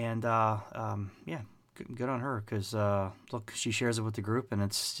 Wow. And yeah, good on her because look, she shares it with the group, and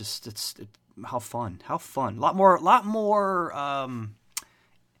it's just how fun. A lot more.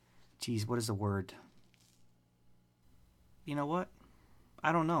 Geez, what is the word? You know what?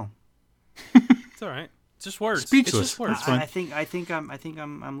 I don't know. It's all right. It's just words. Speechless. It's just words. I think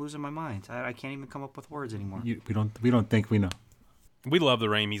I'm losing my mind. I can't even come up with words anymore. We don't think we know. We love the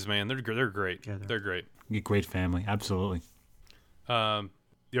Raimis, man. They're great. Yeah, they're great. You're a great family, absolutely.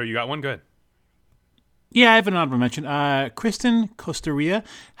 You got one? Go ahead. Yeah, I have an honorable mention. Kristen Costeria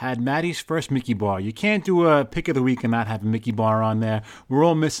had Maddie's first Mickey bar. You can't do a pick of the week and not have a Mickey bar on there. We're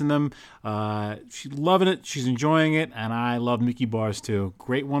all missing them. She's loving it. She's enjoying it. And I love Mickey bars, too.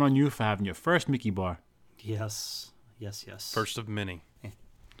 Great one on you for having your first Mickey bar. Yes. First of many.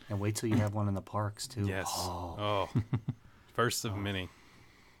 And wait till you have one in the parks, too. Yes. Oh. First of many.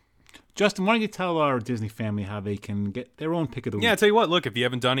 Justin, why don't you tell our Disney family how they can get their own pick of the week? Yeah, I tell you what, look, if you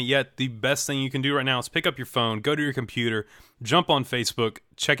haven't done it yet, the best thing you can do right now is pick up your phone, go to your computer, jump on Facebook,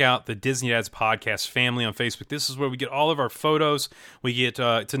 check out the Disney Dads Podcast family on Facebook. This is where we get all of our photos. We get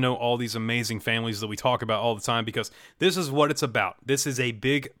to know all these amazing families that we talk about all the time because this is what it's about. This is a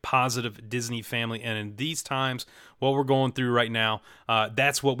big, positive Disney family, and in these times, what we're going through right now,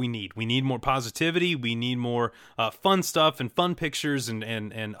 that's what we need. We need more positivity. We need more fun stuff and fun pictures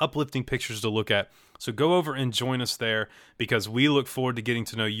and uplifting pictures to look at. So go over and join us there because we look forward to getting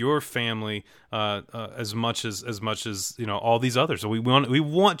to know your family as much as all these others. So we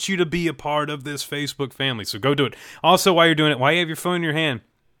want you to be a part of this Facebook family. So go do it. Also, while you're doing it, while you have your phone in your hand,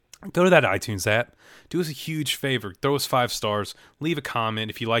 go to that iTunes app. Do us a huge favor. Throw us 5 stars. Leave a comment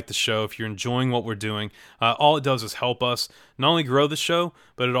if you like the show, if you're enjoying what we're doing. All it does is help us not only grow the show,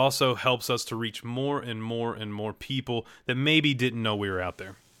 but it also helps us to reach more and more and more people that maybe didn't know we were out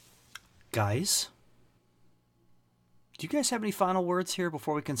there. Guys, do you guys have any final words here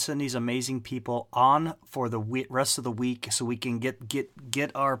before we can send these amazing people on for the rest of the week so we can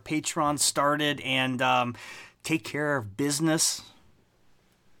get our Patreon started and take care of business?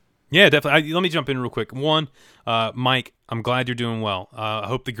 Yeah, definitely. Let me jump in real quick. One, Mike, I'm glad you're doing well. I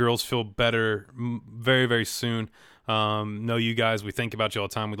hope the girls feel better very, very soon. Know you guys. We think about you all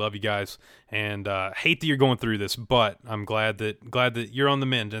the time. We love you guys, and hate that you're going through this, but I'm glad that you're on the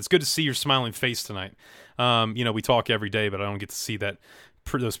mend. And it's good to see your smiling face tonight. We talk every day, but I don't get to see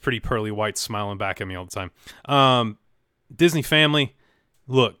those pretty pearly whites smiling back at me all the time. Disney family,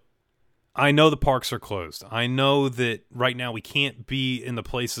 look. I know the parks are closed. I know that right now we can't be in the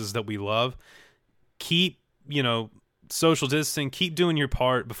places that we love. Keep, social distancing. Keep doing your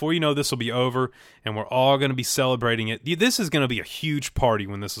part. Before you know, this will be over, and we're all going to be celebrating it. This is going to be a huge party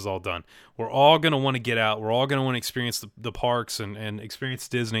when this is all done. We're all going to want to get out. We're all going to want to experience the parks and experience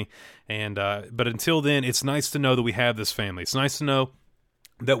Disney. And but until then, it's nice to know that we have this family. It's nice to know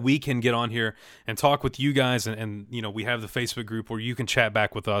that we can get on here and talk with you guys, and we have the Facebook group where you can chat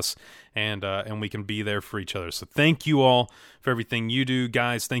back with us, and we can be there for each other. So thank you all for everything you do,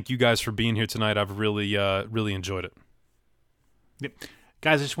 guys. Thank you guys for being here tonight. I've really enjoyed it. Yep.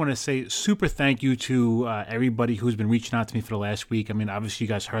 Guys, I just want to say super thank you to everybody who's been reaching out to me for the last week. I mean, obviously you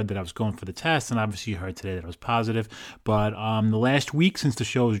guys heard that I was going for the test, and obviously you heard today that I was positive. But the last week since the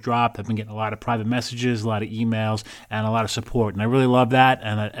show has dropped, I've been getting a lot of private messages, a lot of emails, and a lot of support. And I really love that,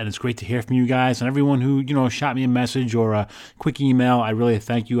 and it's great to hear from you guys. And everyone who, shot me a message or a quick email, I really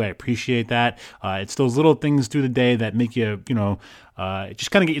thank you. I appreciate that. It's those little things through the day that make you,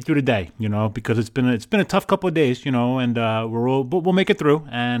 just kind of get you through the day, because it's been a tough couple of days, and we'll make it through.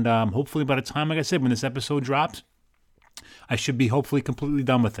 And hopefully by the time, like I said, when this episode drops, I should be hopefully completely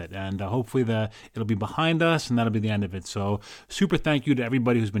done with it. And hopefully it'll be behind us, and that'll be the end of it. So super thank you to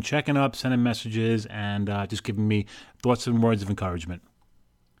everybody who's been checking up, sending messages, and just giving me thoughts and words of encouragement.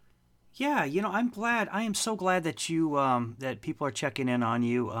 Yeah, I'm glad. I am so glad that you that people are checking in on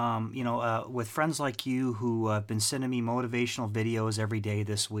you. With friends like you who have been sending me motivational videos every day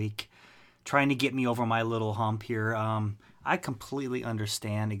this week, trying to get me over my little hump here. I completely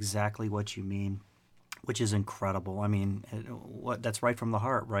understand exactly what you mean, which is incredible. I mean, that's right from the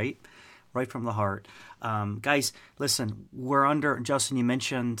heart, right? Right from the heart. Guys, listen, Justin, you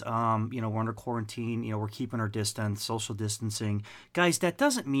mentioned, we're under quarantine, we're keeping our distance, social distancing. Guys, that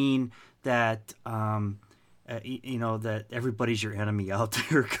doesn't mean that, that everybody's your enemy out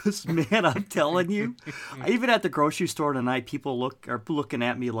there. Because, man, I'm telling you, even at the grocery store tonight, people are looking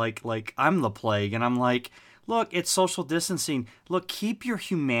at me like I'm the plague. And I'm like, look, it's social distancing. Look, keep your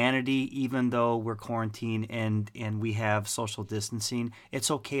humanity even though we're quarantined and we have social distancing. It's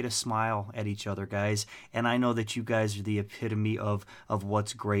okay to smile at each other, guys. And I know that you guys are the epitome of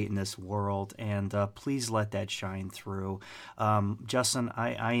what's great in this world. And please let that shine through. Justin,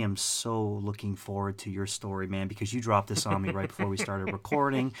 I am so looking forward to your story, man, because you dropped this on me right before we started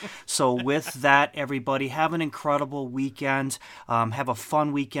recording. So with that, everybody, have an incredible weekend. Have a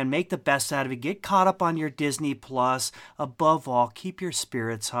fun weekend. Make the best out of it. Get caught up on your Disney Plus. Above all, keep your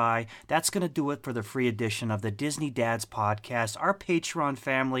spirits high. That's going to do it for the free edition of the Disney Dads podcast. Our Patreon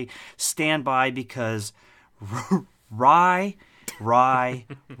family, stand by because rye.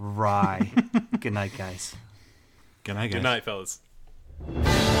 Good night, guys. Good night, guys. Good night, fellas.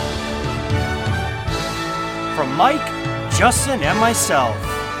 From Mike, Justin, and myself,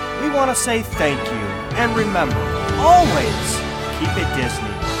 we want to say thank you. And remember, always keep it Disney.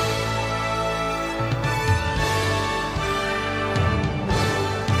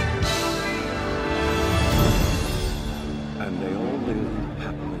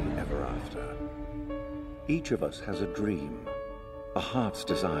 Each of us has a dream, a heart's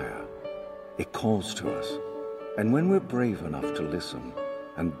desire. It calls to us. And when we're brave enough to listen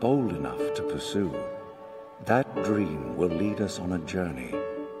and bold enough to pursue, that dream will lead us on a journey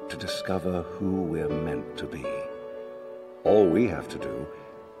to discover who we're meant to be. All we have to do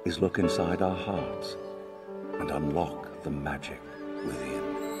is look inside our hearts and unlock the magic within.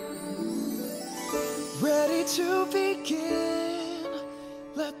 Ready to begin.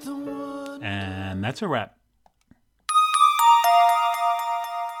 Let the one. And that's a wrap.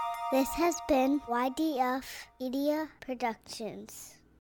 This has been YDF Media Productions.